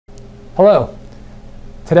Hello.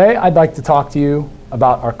 Today I'd like to talk to you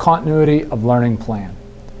about our continuity of learning plan.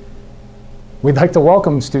 We'd like to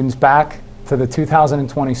welcome students back to the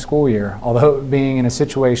 2020 school year, although being in a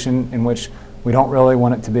situation in which we don't really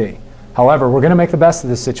want it to be. However, we're going to make the best of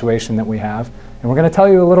this situation that we have, and we're going to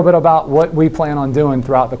tell you a little bit about what we plan on doing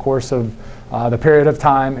throughout the course of the period of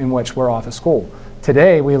time in which we're off of school.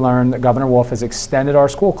 Today we learned that Governor Wolf has extended our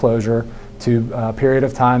school closure to a period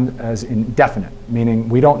of time as indefinite, meaning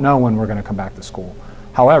we don't know when we're going to come back to school.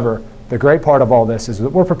 However, the great part of all this is that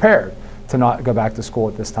we're prepared to not go back to school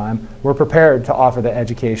at this time. We're prepared to offer the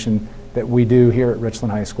education that we do here at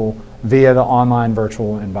Richland High School via the online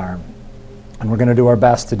virtual environment. And we're going to do our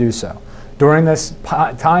best to do so. During this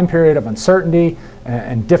time period of uncertainty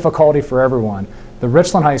and difficulty for everyone, the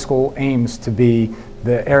Richland High School aims to be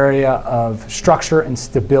the area of structure and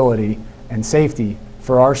stability and safety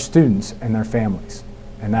for our students and their families.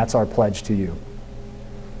 And that's our pledge to you.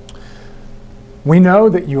 We know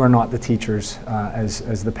that you are not the teachers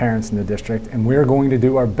as the parents in the district, and we're going to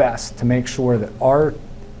do our best to make sure that our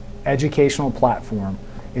educational platform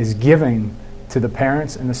is giving to the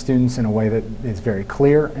parents and the students in a way that is very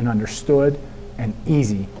clear and understood and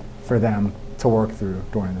easy for them to work through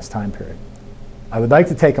during this time period. I would like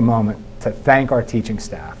to take a moment to thank our teaching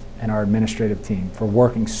staff and our administrative team for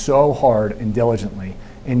working so hard and diligently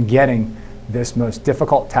in getting this most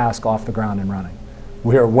difficult task off the ground and running.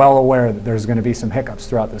 We are well aware that there's going to be some hiccups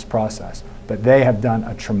throughout this process, but they have done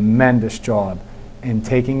a tremendous job in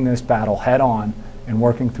taking this battle head on and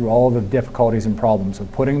working through all of the difficulties and problems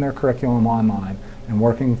of putting their curriculum online and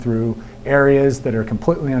working through areas that are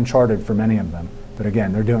completely uncharted for many of them. But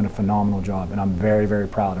again, they're doing a phenomenal job, and I'm very, very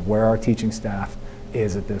proud of where our teaching staff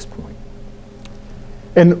is at this point.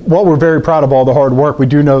 And while we're very proud of all the hard work, we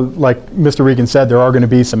do know, like Mr. Regan said, there are going to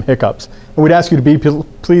be some hiccups. And we'd ask you to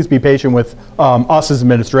please be patient with us as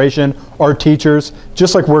administration, our teachers,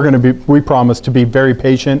 just like we promise to be very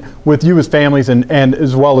patient with you as families and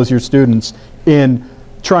as well as your students in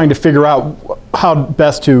trying to figure out how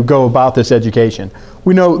best to go about this education.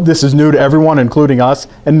 We know this is new to everyone, including us,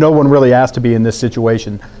 and no one really asked to be in this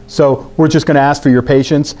situation. So we're just going to ask for your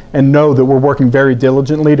patience and know that we're working very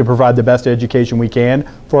diligently to provide the best education we can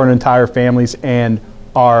for our entire families and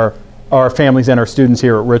our families and our students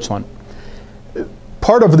here at Richland.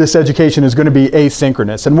 Part of this education is going to be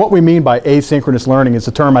asynchronous, and what we mean by asynchronous learning is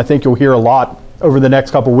a term I think you'll hear a lot over the next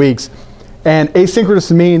couple weeks. And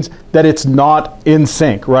asynchronous means that it's not in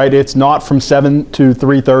sync, right? It's not from 7 to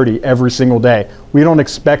 3:30 every single day. We don't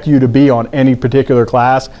expect you to be on any particular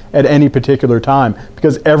class at any particular time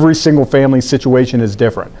because every single family situation is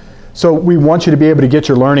different. So we want you to be able to get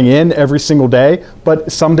your learning in every single day,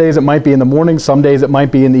 but some days it might be in the morning, some days it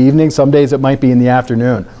might be in the evening, some days it might be in the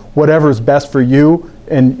afternoon. Whatever is best for you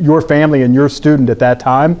and your family and your student at that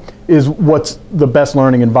time is what's the best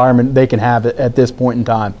learning environment they can have at this point in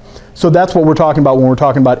time. So that's what we're talking about when we're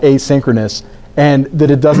talking about asynchronous, and that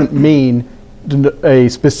it doesn't mean a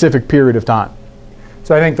specific period of time.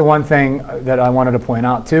 So I think the one thing that I wanted to point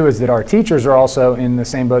out too is that our teachers are also in the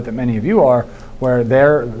same boat that many of you are, where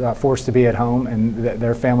they're forced to be at home and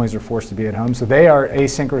their families are forced to be at home. So they are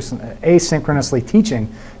asynchronously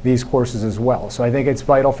teaching these courses as well. So I think it's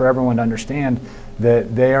vital for everyone to understand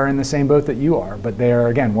that they are in the same boat that you are, but they are,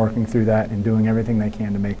 again, working through that and doing everything they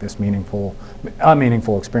can to make this a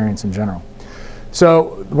meaningful experience in general.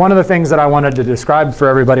 So one of the things that I wanted to describe for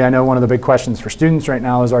everybody, I know one of the big questions for students right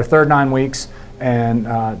now is our third 9 weeks and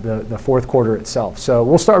the fourth quarter itself. So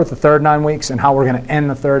we'll start with the third 9 weeks and how we're going to end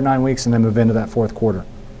the third 9 weeks and then move into that fourth quarter.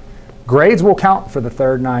 Grades will count for the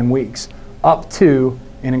third 9 weeks up to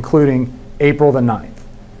and including April the 9th.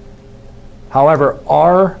 However,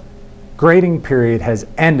 our grading period has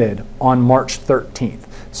ended on March 13th.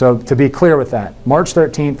 So to be clear with that, March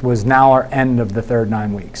 13th was now our end of the third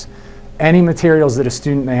 9 weeks. Any materials that a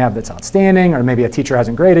student may have that's outstanding, or maybe a teacher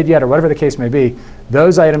hasn't graded yet, or whatever the case may be,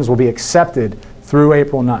 those items will be accepted through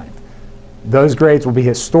April 9th. Those grades will be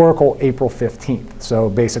historical April 15th. So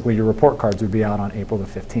basically your report cards would be out on April the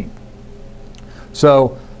 15th.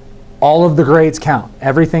 So all of the grades count.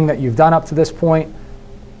 Everything that you've done up to this point,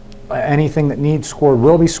 anything that needs scored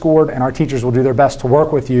will be scored, and our teachers will do their best to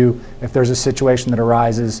work with you if there's a situation that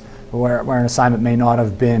arises where an assignment may not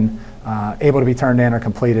have been able to be turned in or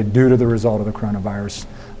completed due to the result of the coronavirus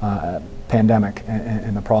pandemic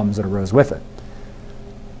and the problems that arose with it.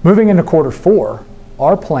 Moving into quarter 4,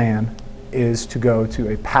 our plan is to go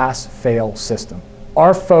to a pass-fail system.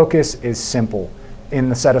 Our focus is simple in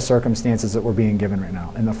the set of circumstances that we're being given right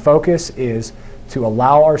now, and the focus is to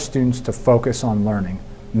allow our students to focus on learning,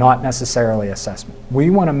 not necessarily assessment. We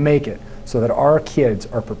want to make it so that our kids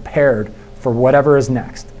are prepared for whatever is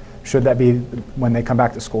next. Should that be when they come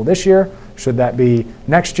back to school this year? Should that be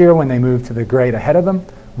next year when they move to the grade ahead of them?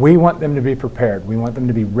 We want them to be prepared. We want them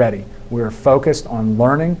to be ready. We are focused on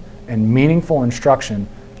learning and meaningful instruction,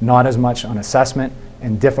 not as much on assessment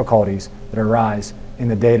and difficulties that arise in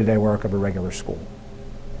the day-to-day work of a regular school.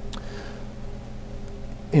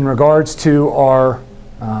 In regards to our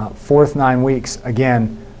fourth 9 weeks,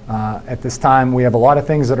 again, at this time we have a lot of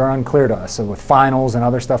things that are unclear to us. So with finals and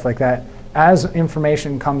other stuff like that, as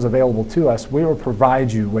information comes available to us, we will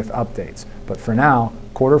provide you with updates. But for now,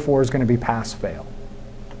 quarter 4 is going to be pass-fail.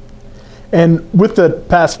 And with the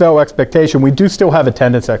pass-fail expectation, we do still have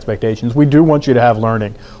attendance expectations. We do want you to have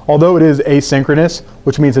learning. Although it is asynchronous,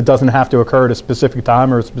 which means it doesn't have to occur at a specific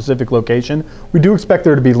time or a specific location, we do expect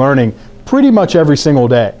there to be learning pretty much every single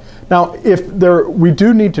day. Now, we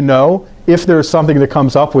do need to know if there's something that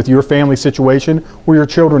comes up with your family situation where your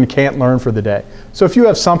children can't learn for the day. So if you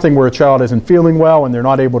have something where a child isn't feeling well and they're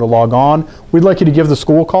not able to log on, we'd like you to give the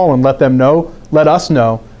school a call and let us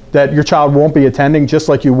know that your child won't be attending, just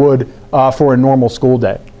like you would for a normal school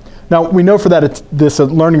day. Now, we know for this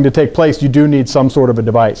learning to take place, you do need some sort of a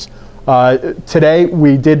device. Today,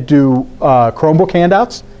 we did do Chromebook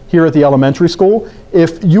handouts here at the elementary school.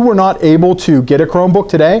 If you were not able to get a Chromebook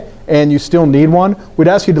today and you still need one, we'd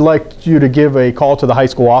ask you to give a call to the high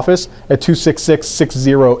school office at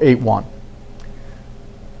 266-6081.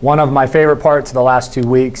 One of my favorite parts of the last 2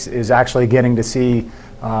 weeks is actually getting to see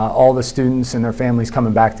all the students and their families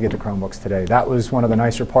coming back to get the Chromebooks today. That was one of the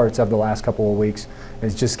nicer parts of the last couple of weeks,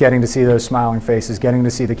 is just getting to see those smiling faces, getting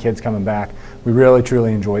to see the kids coming back. We really,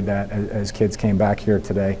 truly enjoyed that as kids came back here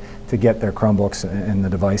today to get their Chromebooks and the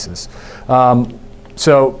devices.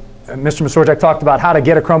 So Mr. Masorczak talked about how to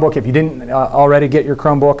get a Chromebook if you didn't already get your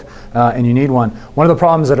Chromebook and you need one. One of the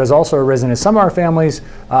problems that has also arisen is some of our families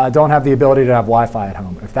don't have the ability to have Wi-Fi at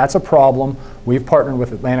home. If that's a problem, we've partnered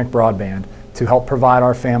with Atlantic Broadband to help provide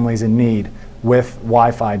our families in need with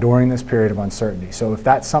Wi-Fi during this period of uncertainty. So if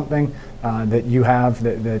that's something that you have,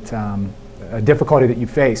 a difficulty that you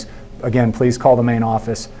face, again, please call the main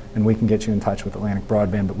office and we can get you in touch with Atlantic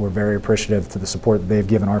Broadband, but we're very appreciative to the support that they've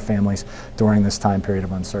given our families during this time period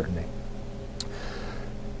of uncertainty.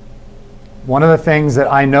 One of the things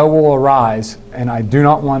that I know will arise, and I do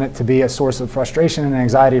not want it to be a source of frustration and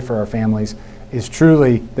anxiety for our families, is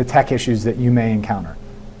truly the tech issues that you may encounter.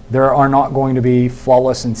 There are not going to be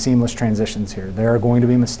flawless and seamless transitions here. There are going to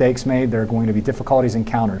be mistakes made. There are going to be difficulties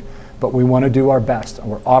encountered. But we want to do our best.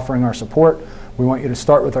 We're offering our support. We want you to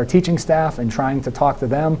start with our teaching staff and trying to talk to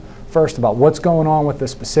them first about what's going on with the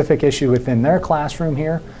specific issue within their classroom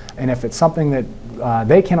here. And if it's something that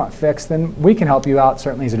they cannot fix, then we can help you out,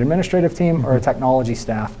 certainly as an administrative team or a technology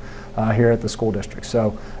staff here at the school district.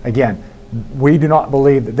 So again, we do not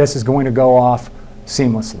believe that this is going to go off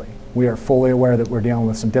seamlessly. We are fully aware that we're dealing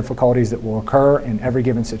with some difficulties that will occur in every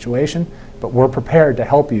given situation, but we're prepared to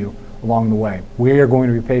help you along the way. We are going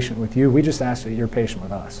to be patient with you. We just ask that you're patient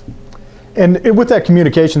with us. And with that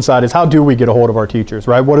communication side is, how do we get a hold of our teachers,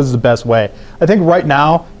 right? What is the best way? I think right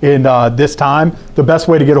now, in this time, the best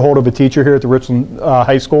way to get a hold of a teacher here at the Richland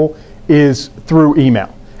High School is through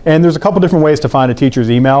email. And there's a couple different ways to find a teacher's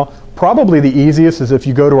email. Probably the easiest is if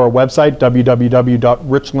you go to our website,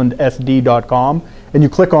 www.richlandsd.com, and you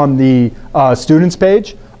click on the students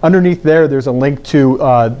page. Underneath there, there's a link to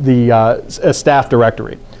a staff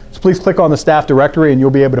directory. So please click on the staff directory and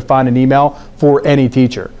you'll be able to find an email for any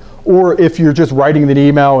teacher. Or if you're just writing an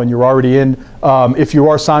email and you're already in, if you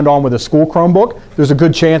are signed on with a school Chromebook, there's a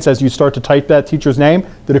good chance as you start to type that teacher's name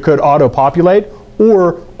that it could auto-populate.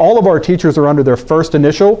 Or all of our teachers are under their first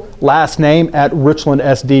initial, last name at Richland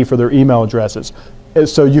SD for their email addresses.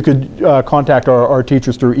 So you could contact our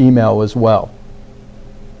teachers through email as well.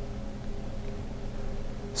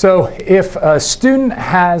 So if a student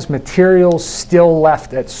has materials still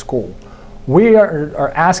left at school, we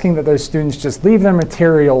are asking that those students just leave their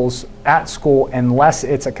materials at school unless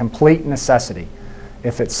it's a complete necessity.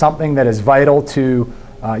 If it's something that is vital to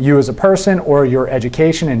you as a person or your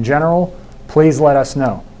education in general, please let us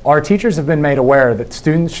know. Our teachers have been made aware that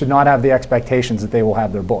students should not have the expectations that they will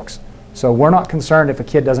have their books. So we're not concerned if a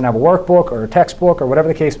kid doesn't have a workbook or a textbook or whatever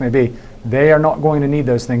the case may be. They are not going to need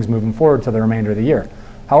those things moving forward to the remainder of the year.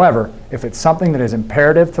 However, if it's something that is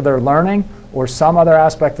imperative to their learning or some other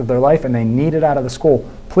aspect of their life and they need it out of the school,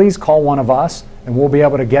 please call one of us and we'll be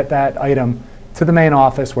able to get that item to the main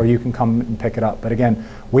office where you can come and pick it up. But again,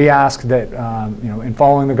 we ask that, in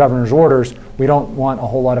following the governor's orders, we don't want a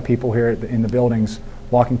whole lot of people here in the buildings,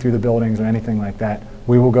 walking through the buildings or anything like that.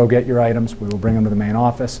 We will go get your items, we will bring them to the main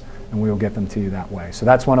office, and we will get them to you that way. So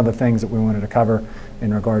that's one of the things that we wanted to cover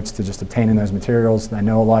in regards to just obtaining those materials. I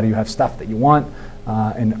know a lot of you have stuff that you want,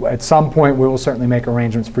 and at some point we will certainly make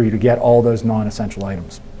arrangements for you to get all those non-essential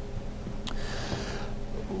items.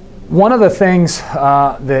 One of the things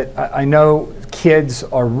that I know kids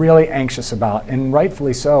are really anxious about, and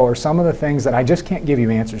rightfully so, are some of the things that I just can't give you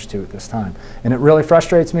answers to at this time. And it really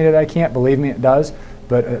frustrates me that I can't. Believe me, it does.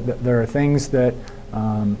 But there are things that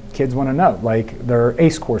kids want to know, like their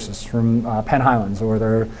ACE courses from Penn Highlands, or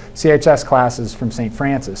their CHS classes from St.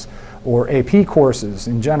 Francis, or AP courses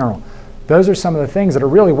in general. Those are some of the things that are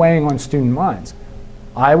really weighing on student minds.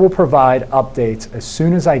 I will provide updates as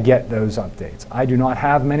soon as I get those updates. I do not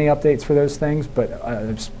have many updates for those things, but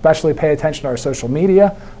especially pay attention to our social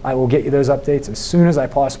media. I will get you those updates as soon as I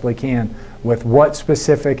possibly can with what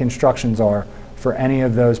specific instructions are for any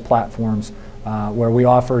of those platforms where we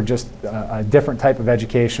offer just a different type of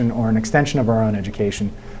education or an extension of our own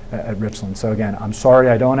education at Richland. So again, I'm sorry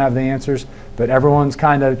I don't have the answers, but everyone's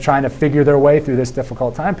kind of trying to figure their way through this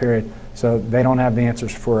difficult time period, so they don't have the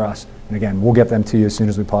answers for us. And again, we'll get them to you as soon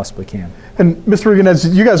as we possibly can. And Mr. Regan, as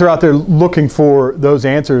you guys are out there looking for those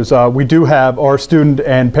answers, we do have our student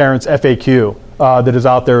and parents FAQ that is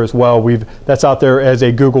out there as well. That's out there as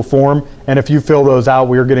a Google form, and if you fill those out,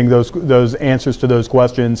 we are getting those answers to those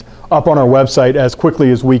questions up on our website as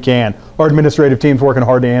quickly as we can. Our administrative team's working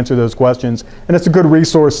hard to answer those questions, and it's a good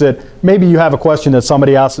resource that maybe you have a question that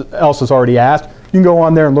somebody else has already asked. You can go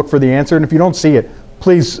on there and look for the answer, and if you don't see it,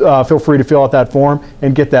 please feel free to fill out that form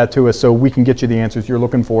and get that to us so we can get you the answers you're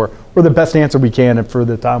looking for, or the best answer we can for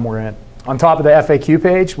the time we're in. On top of the FAQ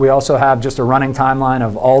page, we also have just a running timeline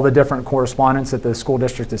of all the different correspondence that the school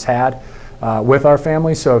district has had with our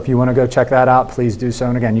families. So if you want to go check that out, please do so.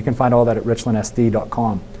 And again, you can find all that at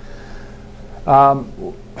richlandsd.com.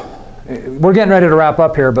 We're getting ready to wrap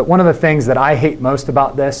up here, but one of the things that I hate most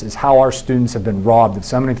about this is how our students have been robbed of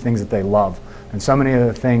so many things that they love, and so many of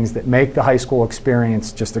the things that make the high school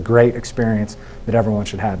experience just a great experience that everyone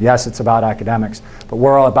should have. Yes, it's about academics, but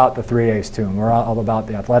we're all about the 3 A's too, and we're all about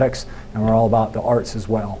the athletics, and we're all about the arts as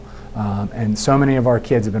well. And so many of our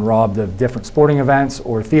kids have been robbed of different sporting events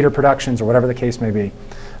or theater productions or whatever the case may be.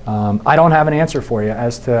 I don't have an answer for you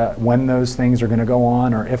as to when those things are going to go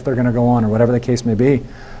on, or if they're going to go on, or whatever the case may be.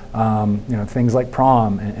 You know, things like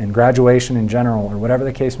prom and graduation in general, or whatever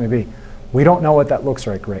the case may be. We don't know what that looks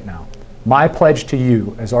like right now. My pledge to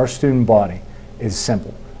you as our student body is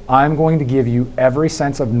simple. I'm going to give you every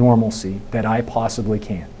sense of normalcy that I possibly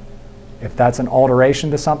can. If that's an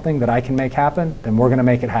alteration to something that I can make happen, then we're going to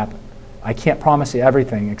make it happen. I can't promise you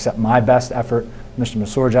everything except my best effort, Mr.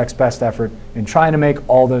 Masorjak's best effort in trying to make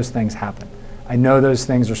all those things happen. I know those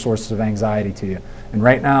things are sources of anxiety to you. And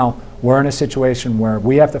right now, we're in a situation where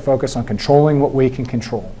we have to focus on controlling what we can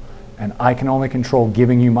control. And I can only control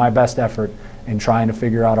giving you my best effort in trying to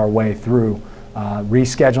figure out our way through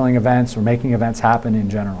rescheduling events or making events happen in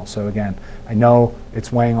general. So again, I know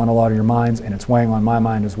it's weighing on a lot of your minds, and it's weighing on my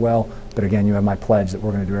mind as well, but again, you have my pledge that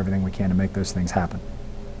we're going to do everything we can to make those things happen.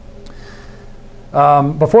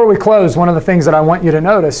 Before we close, one of the things that I want you to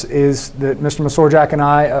notice is that Mr. Masorjak and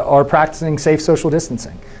I are practicing safe social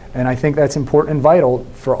distancing. And I think that's important and vital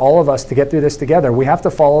for all of us to get through this together. We have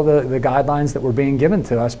to follow the guidelines that were being given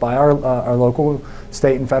to us by our local,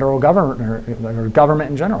 state, and federal government, or government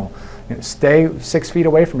in general. You know, stay 6 feet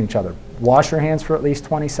away from each other. Wash your hands for at least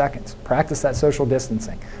 20 seconds. Practice that social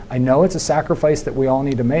distancing. I know it's a sacrifice that we all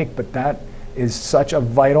need to make, but that is such a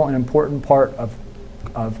vital and important part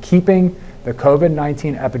of keeping the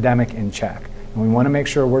COVID-19 epidemic in check. And we want to make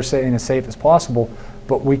sure we're staying as safe as possible,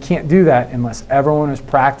 but we can't do that unless everyone is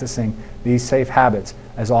practicing these safe habits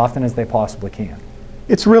as often as they possibly can.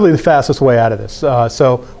 It's really the fastest way out of this.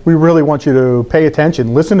 So we really want you to pay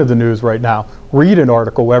attention, listen to the news right now, read an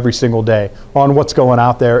article every single day on what's going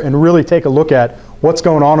out there, and really take a look at what's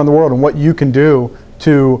going on in the world and what you can do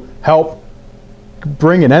to help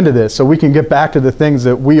bring an end to this so we can get back to the things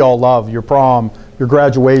that we all love, your prom, your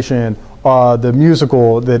graduation, the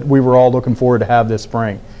musical that we were all looking forward to have this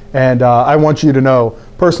spring. And I want you to know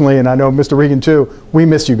personally, and I know Mr. Regan too, we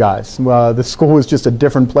miss you guys. The school is just a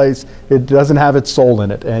different place. It doesn't have its soul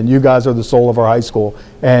in it, and you guys are the soul of our high school,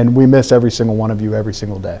 and we miss every single one of you every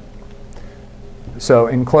single day. So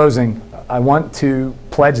in closing, I want to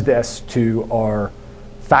pledge this to our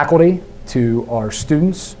faculty, to our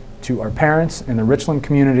students, to our parents, and the Richland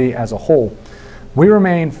community as a whole. We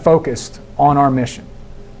remain focused on our mission.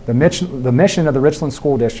 The mission of the Richland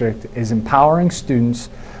School District is empowering students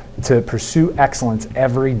to pursue excellence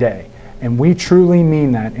every day. And we truly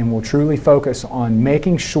mean that, and will truly focus on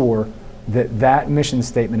making sure that that mission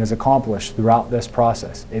statement is accomplished throughout this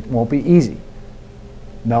process. It won't be easy.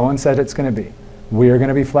 No one said it's going to be. We are going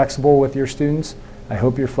to be flexible with your students. I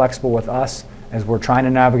hope you're flexible with us as we're trying to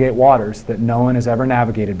navigate waters that no one has ever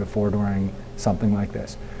navigated before during something like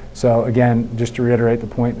this. So again, just to reiterate the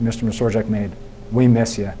point that Mr. Masorjak made, we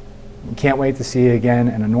miss you. We can't wait to see you again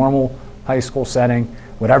in a normal high school setting,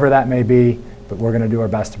 whatever that may be, but we're going to do our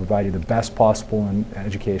best to provide you the best possible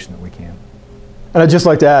education that we can. And I'd just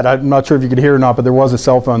like to add, I'm not sure if you could hear or not, but there was a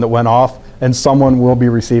cell phone that went off, and someone will be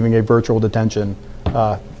receiving a virtual detention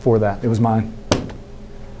for that. It was mine.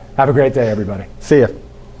 Have a great day, everybody. See ya.